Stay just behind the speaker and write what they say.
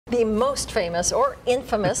The most famous or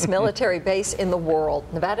infamous military base in the world,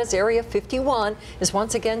 Nevada's Area 51, is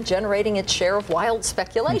once again generating its share of wild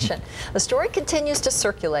speculation. The story continues to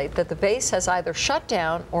circulate that the base has either shut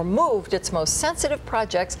down or moved its most sensitive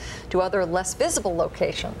projects to other less visible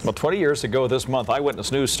locations. Well, 20 years ago this month,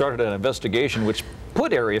 Eyewitness News started an investigation which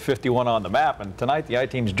put Area 51 on the map, and tonight the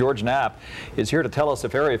I-Team's George Knapp is here to tell us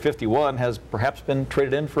if Area 51 has perhaps been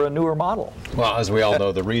traded in for a newer model. Well, as we all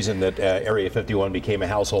know, the reason that Area 51 became a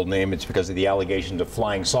household name, it's because of the allegations of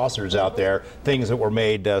flying saucers out there, things that were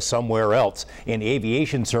made somewhere else. In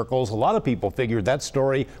aviation circles, a lot of people figured that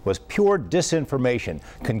story was pure disinformation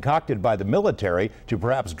concocted by the military to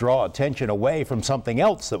perhaps draw attention away from something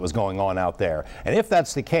else that was going on out there. And if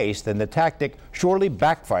that's the case, then the tactic surely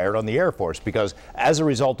backfired on the Air Force, because as a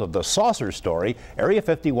result of the saucer story, Area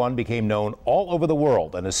 51 became known all over the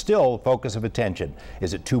world and is still a focus of attention.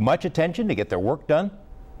 Is it too much attention to get their work done?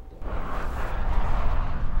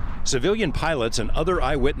 Civilian pilots and other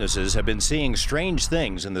eyewitnesses have been seeing strange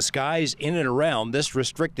things in the skies in and around this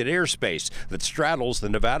restricted airspace that straddles the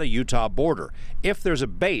Nevada-Utah border. If there's a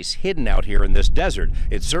base hidden out here in this desert,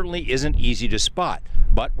 it certainly isn't easy to spot.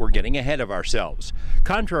 But we're getting ahead of ourselves.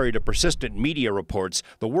 Contrary to persistent media reports,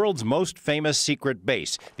 the world's most famous secret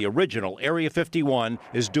base, the original Area 51,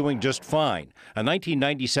 is doing just fine. A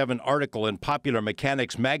 1997 article in Popular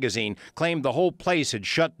Mechanics magazine claimed the whole place had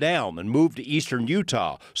shut down and moved to eastern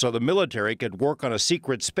Utah so the military could work on a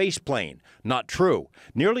secret space plane. Not true.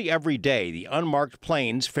 Nearly every day, the unmarked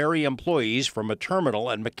planes ferry employees from a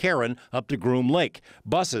terminal at McCarran up to Groom Lake.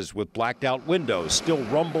 Buses with blacked-out windows still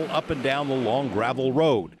rumble up and down the long gravel road.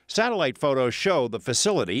 Satellite photos show the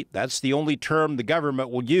facility, that's the only term the government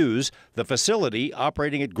will use, the facility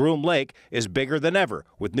operating at Groom Lake is bigger than ever,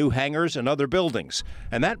 with new hangars and other buildings.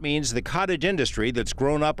 And that means the cottage industry that's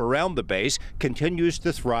grown up around the base continues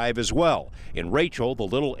to thrive as well. In Rachel, the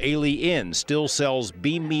little Ailey Inn still sells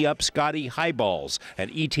Beam Me Up Scotty highballs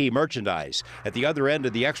and E.T. merchandise. At the other end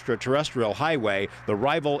of the extraterrestrial highway, the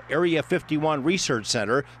rival Area 51 Research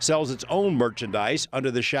Center sells its own merchandise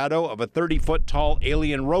under the shadow of a 30-foot-tall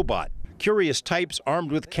alien robot. Curious types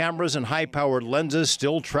armed with cameras and high-powered lenses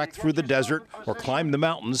still trek through the desert or climb the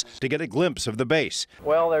mountains to get a glimpse of the base.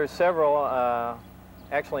 Well, there's several,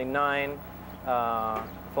 actually 9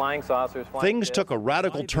 flying saucers. Things took a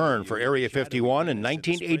radical turn for Area 51 in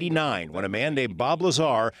 1989 when a man named Bob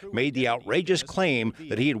Lazar made the outrageous claim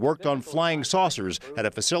that he had worked on flying saucers at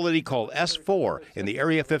a facility called S4 in the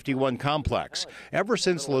Area 51 complex. Ever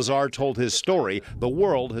since Lazar told his story, the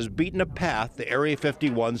world has beaten a path to Area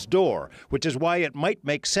 51's door, which is why it might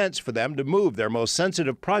make sense for them to move their most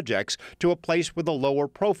sensitive projects to a place with a lower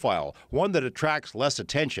profile, one that attracts less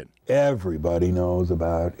attention. Everybody knows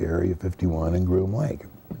about Area 51 and Groom Lake.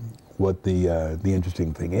 What the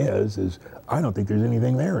interesting thing is I don't think there's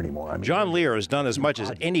anything there anymore. I mean, John Lear has done as much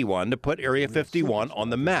as anyone to put Area 51 on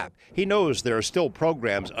the map. He knows there are still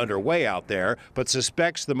programs underway out there, but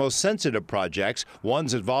suspects the most sensitive projects,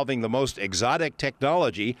 ones involving the most exotic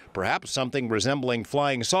technology, perhaps something resembling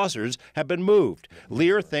flying saucers, have been moved.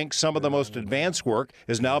 Lear thinks some of the most advanced work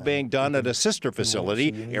is now being done at a sister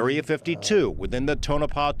facility, Area 52, within the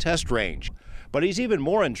Tonopah Test Range. But he's even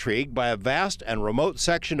more intrigued by a vast and remote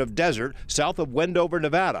section of desert south of Wendover,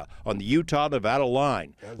 Nevada, on the Utah-Nevada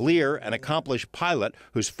line. Lear, an accomplished pilot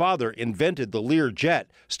whose father invented the Lear jet,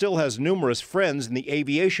 still has numerous friends in the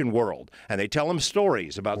aviation world, and they tell him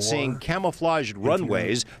stories about seeing camouflaged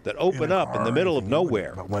runways that open up in the middle of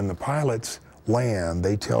nowhere. But when the pilots land,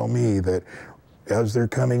 they tell me that as they're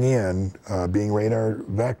coming in, being radar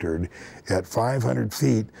vectored, at 500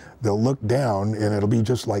 feet, they'll look down and it'll be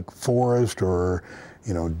just like forest or,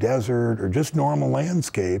 desert or just normal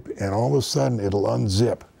landscape, and all of a sudden it'll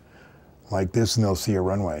unzip like this and they'll see a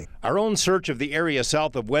runway. Our own search of the area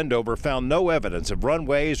south of Wendover found no evidence of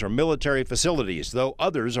runways or military facilities, though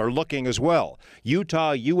others are looking as well.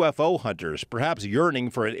 Utah UFO hunters, perhaps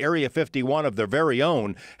yearning for an Area 51 of their very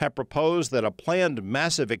own, have proposed that a planned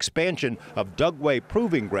massive expansion of Dugway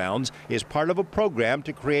Proving Grounds is part of a program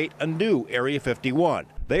to create a new Area 51.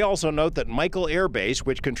 They also note that Michael Air Base,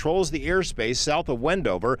 which controls the airspace south of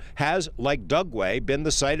Wendover, has, like Dugway, been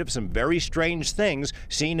the site of some very strange things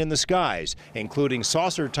seen in the skies, including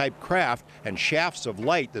saucer-type craft and shafts of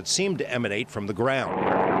light that seem to emanate from the ground.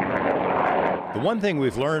 The one thing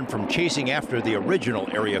we've learned from chasing after the original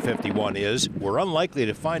Area 51 is we're unlikely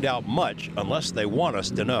to find out much unless they want us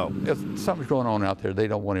to know. If something's going on out there, they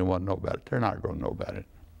don't want anyone to know about it. They're not going to know about it.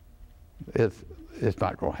 It's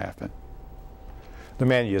not going to happen. The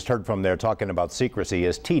man you just heard from there talking about secrecy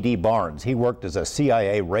is T.D. Barnes. He worked as a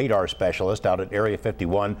CIA radar specialist out at Area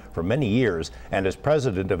 51 for many years and is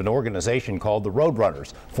president of an organization called the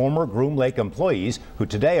Roadrunners, former Groom Lake employees who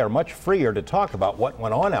today are much freer to talk about what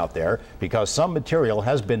went on out there because some material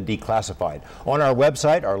has been declassified. On our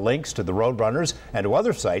website are links to the Roadrunners and to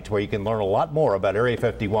other sites where you can learn a lot more about Area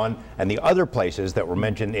 51 and the other places that were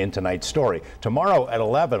mentioned in tonight's story. Tomorrow at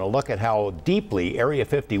 11, a look at how deeply Area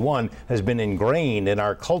 51 has been ingrained in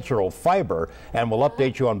our cultural fiber, and we'll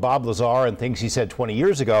update you on Bob Lazar and things he said 20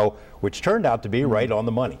 years ago, which turned out to be right on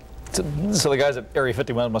the money. So the guys at Area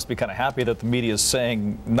 51 must be kind of happy that the media is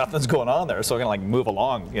saying nothing's going on there, so they're going to like move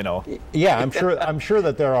along, you know. Yeah, I'm sure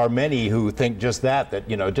that there are many who think just that,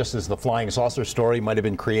 you know, just as the flying saucer story might have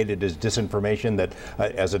been created as disinformation, that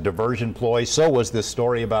as a diversion ploy, so was this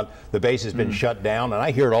story about the base has been shut down, and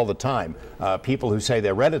I hear it all the time. People who say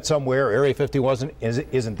they read it somewhere, Area 51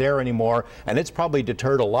 isn't there anymore, and it's probably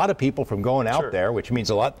deterred a lot of people from going out there, which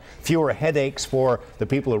means a lot fewer headaches for the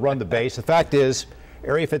people who run the base. The fact is,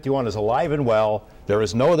 Area 51 is alive and well. There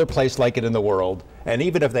is no other place like it in the world. And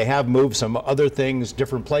even if they have moved some other things,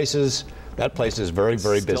 different places, that place is very,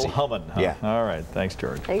 very busy. Still humming, huh? Yeah. All right. Thanks,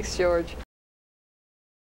 George. Thanks, George.